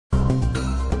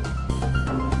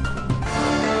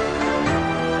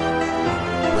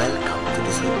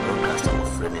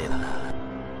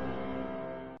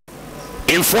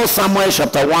In 1 Samuel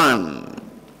chapter 1,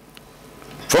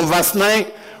 from verse 9,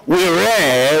 we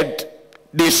read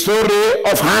the story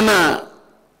of Hannah.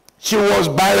 She was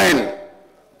barren.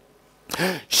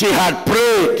 She had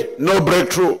prayed, no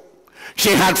breakthrough. She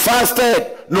had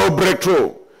fasted, no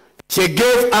breakthrough. She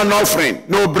gave an offering,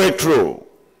 no breakthrough.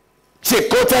 She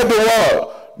quoted the word,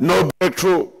 no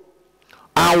breakthrough.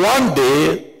 And one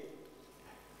day,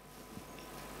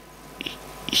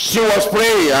 she was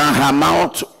praying and her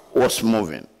mouth was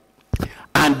moving.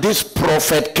 And this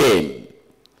prophet came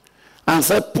and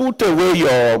said, put away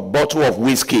your bottle of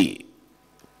whiskey.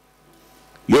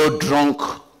 You're drunk.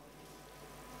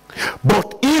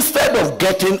 But instead of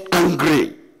getting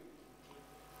angry,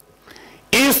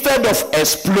 instead of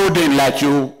exploding like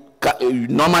you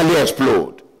normally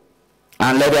explode,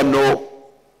 and let them know,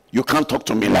 you can't talk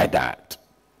to me like that.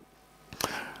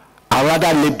 I'd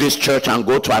rather leave this church and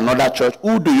go to another church.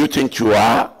 Who do you think you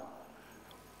are?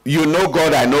 You know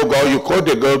God, I know God. You quote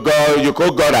the God, you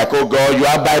quote God, I quote God. You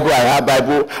have Bible, I have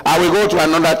Bible. I will go to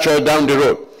another church down the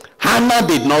road. Hannah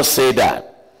did not say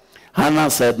that. Hannah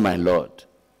said, my Lord,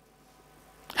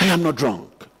 I am not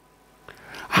drunk.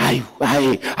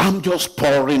 I'm just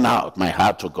pouring out my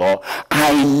heart to God.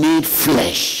 I need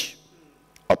flesh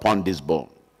upon this bone.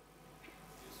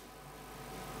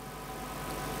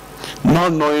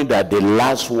 Not knowing that the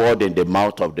last word in the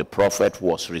mouth of the prophet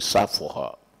was reserved for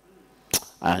her.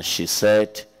 And she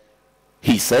said,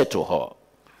 he said to her,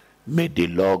 may the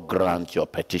Lord grant your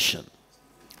petition.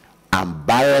 And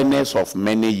barrenness of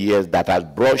many years that has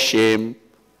brought shame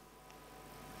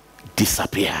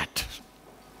disappeared.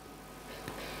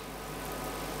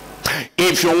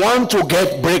 If you want to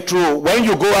get breakthrough, when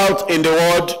you go out in the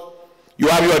world, you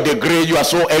have your degree, you are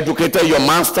so educated, your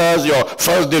master's, your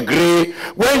first degree.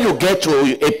 When you get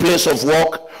to a place of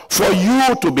work, for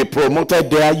you to be promoted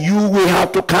there, you will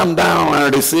have to come down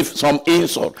and receive some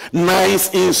insult,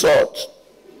 nice insults.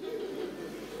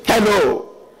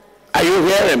 Hello, are you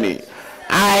hearing me?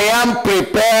 I am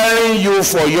preparing you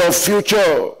for your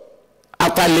future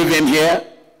after living here.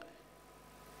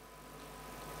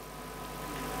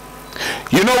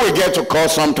 You know, we get to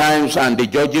court sometimes and the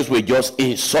judges will just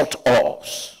insult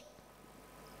us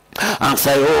and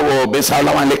say, oh,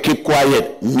 Besalawan, keep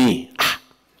quiet. Me,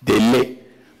 Dele,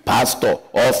 pastor,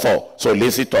 author,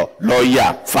 solicitor,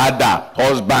 lawyer, father,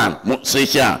 husband,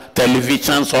 musician,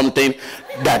 television, something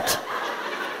that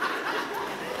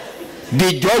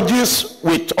the judges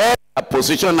with all their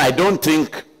position, I don't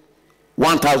think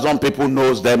 1,000 people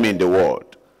knows them in the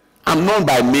world. I'm known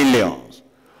by millions.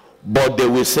 But they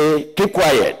will say, keep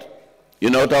quiet. You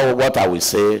know what I will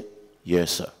say?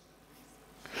 Yes, sir.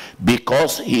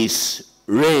 Because his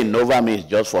reign over me is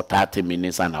just for 30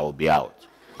 minutes and I will be out.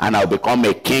 And I will become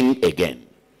a king again.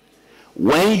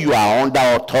 When you are under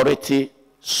authority,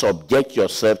 subject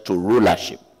yourself to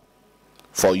rulership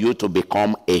for you to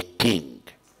become a king.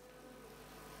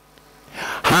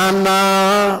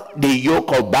 Hannah, the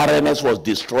yoke of barrenness was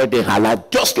destroyed in her life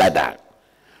just like that.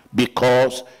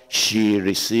 Because she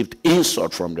received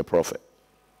insult from the prophet.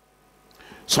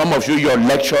 Some of you, your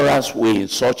lecturers will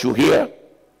insult you here.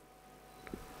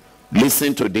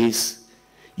 Listen to this.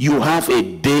 You have a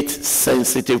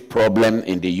date-sensitive problem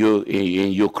in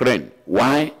Ukraine.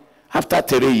 Why? After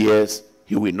 3 years,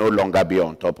 he will no longer be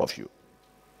on top of you.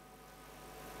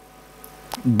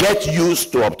 Get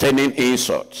used to obtaining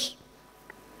insults.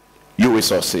 You will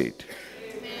succeed.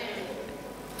 Amen.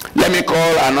 Let me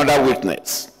call another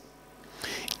witness.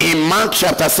 In Mark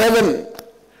chapter 7,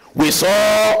 we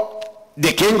saw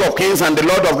the King of Kings and the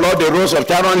Lord of Lords, the Rose of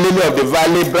Sharon, Lily of the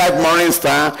Valley, bright morning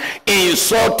star,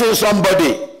 insulting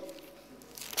somebody.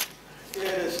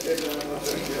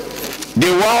 The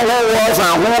one who was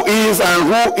and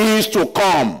who is to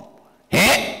come.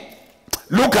 Eh?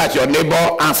 Look at your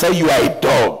neighbor and say, you are a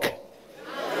dog.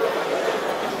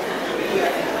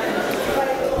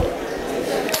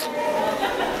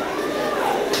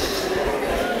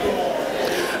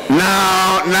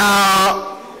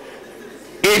 Now,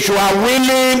 if you are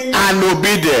willing and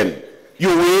obedient, you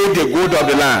will eat the good of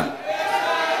the land.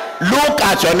 Look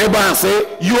at your neighbor and say,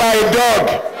 you are a dog.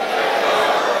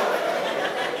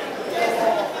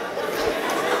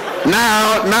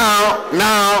 Now,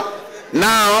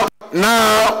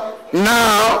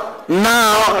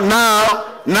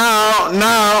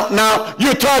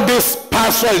 you thought this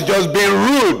pastor is just being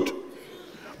rude,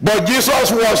 but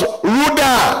Jesus was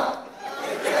ruder.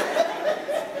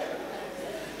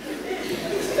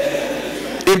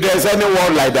 If there's any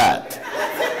word like that.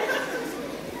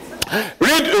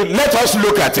 Let us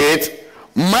look at it.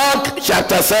 Mark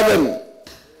chapter 7.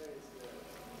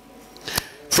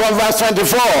 From verse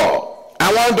 24.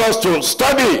 I want us to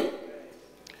study.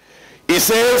 He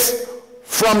says,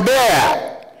 from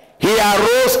there, he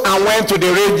arose and went to the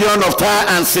region of Tyre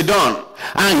and Sidon.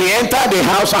 And he entered the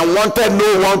house and wanted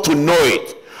no one to know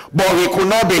it. But he could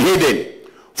not be hidden.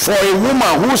 For a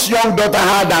woman whose young daughter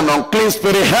had an unclean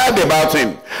spirit heard about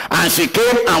him. And she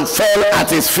came and fell at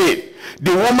his feet.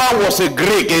 The woman was a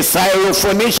Greek, a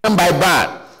Syrophoenician by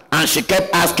birth. And she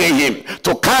kept asking him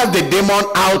to cast the demon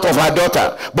out of her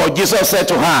daughter. But Jesus said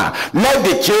to her, let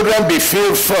the children be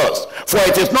filled first. For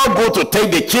it is not good to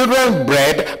take the children's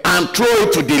bread and throw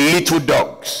it to the little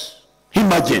dogs.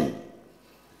 Imagine.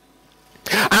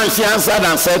 And she answered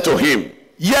and said to him,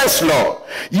 yes, Lord.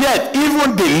 Yet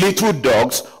even the little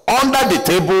dogs under the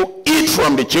table eat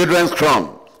from the children's crumbs.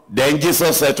 Then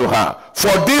Jesus said to her,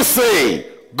 for this saying,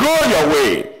 go your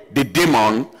way. The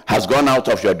demon has gone out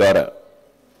of your daughter.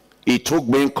 It took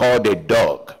being called a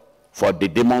dog for the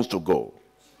demons to go.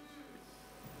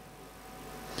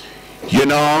 You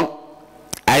know,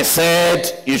 I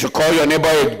said you should call your neighbor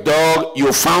a dog.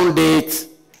 You found it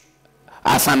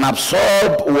as an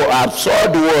absurd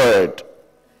word.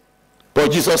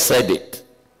 But Jesus said it.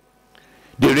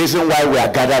 The reason why we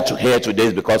are gathered here today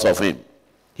is because of him.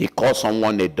 He called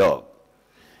someone a dog.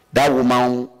 That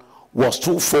woman was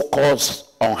too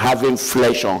focused on having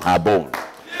flesh on her bone.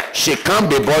 She can't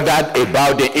be bothered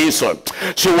about the insult.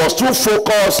 She was too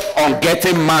focused on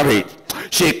getting married.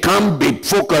 She can't be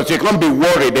focused. She can't be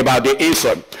worried about the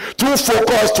insult. Too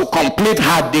focused to complete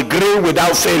her degree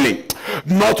without failing.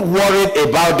 Not worried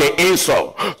about the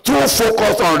insult. Too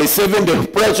focused on receiving the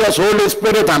precious Holy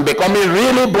Spirit and becoming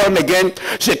really born again.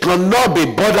 She cannot be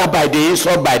bothered by the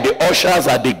insult by the ushers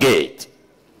at the gate.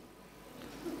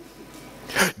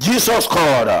 Jesus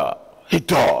called her a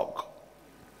dog.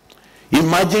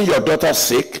 Imagine your daughter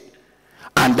sick,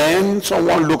 and then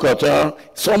someone look at her,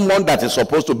 someone that is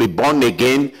supposed to be born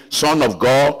again, Son of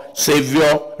God,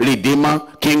 Savior, Redeemer,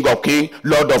 King of Kings,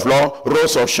 Lord of Lords,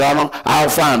 Rose of Sharon,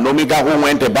 Alpha and Omega, who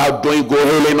went about doing good,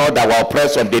 healing all that were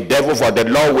oppressed of the devil, for the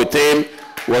Lord with him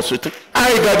was with him.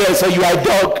 I got there and said, you are a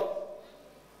dog.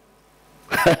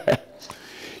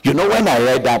 You know, when I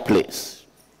read that place,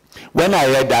 when I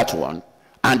read that one,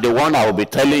 and the one I will be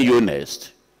telling you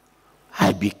next,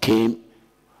 I became,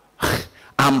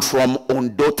 I'm from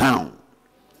Ondo town.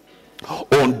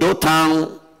 Ondo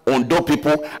town, Ondo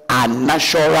people are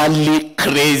naturally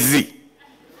crazy.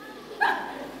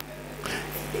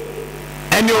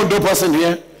 Any Ondo person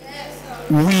here?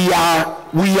 Yes, we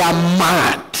are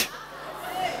mad.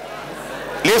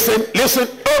 Listen,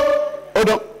 hold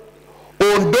on.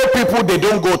 Ondo people, they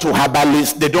don't go to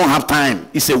herbalists, they don't have time.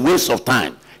 It's a waste of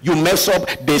time. You mess up,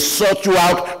 they sort you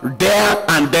out there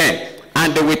and then.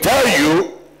 And they will tell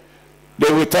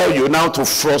you now to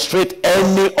frustrate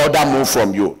any other move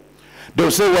from you. They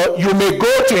will say, well, you may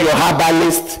go to your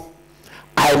herbalist.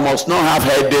 I must not have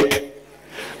headache.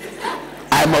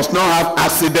 I must not have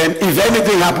accident. If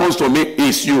anything happens to me,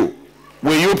 it's you.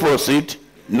 Will you proceed?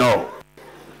 No.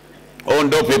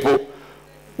 Ondo people,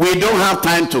 we don't have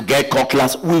time to get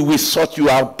cutlass. We will sort you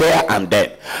out there and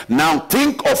then. Now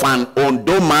think of an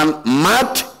Ondo man,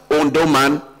 mad Ondo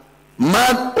man,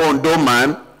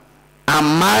 a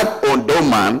mad Ondo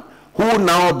man who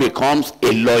now becomes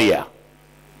a lawyer.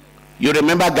 You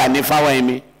remember Ganifa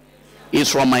Waimi? He's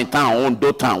from my town,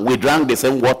 Ondo town. We drank the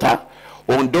same water.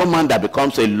 Ondo man that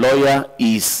becomes a lawyer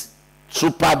is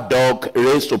super dog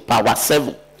raised to power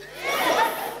 7.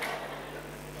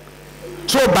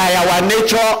 So by our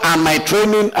nature and my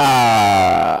training,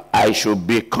 I should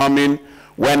be coming.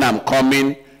 When I'm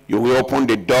coming, you will open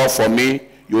the door for me.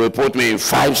 You will put me in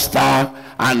 5-star,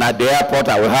 and at the airport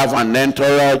I will have an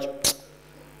entourage.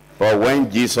 But when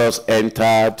Jesus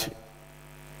entered,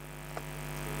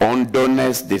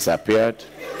 Ondoness disappeared.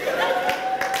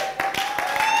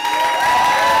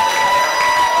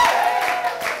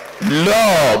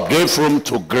 Lord gave room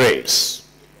to grace.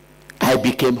 I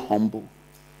became humble.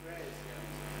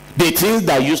 The things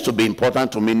that used to be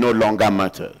important to me no longer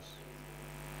matters.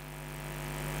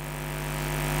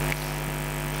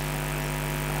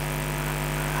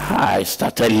 I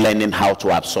started learning how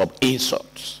to absorb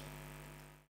insults.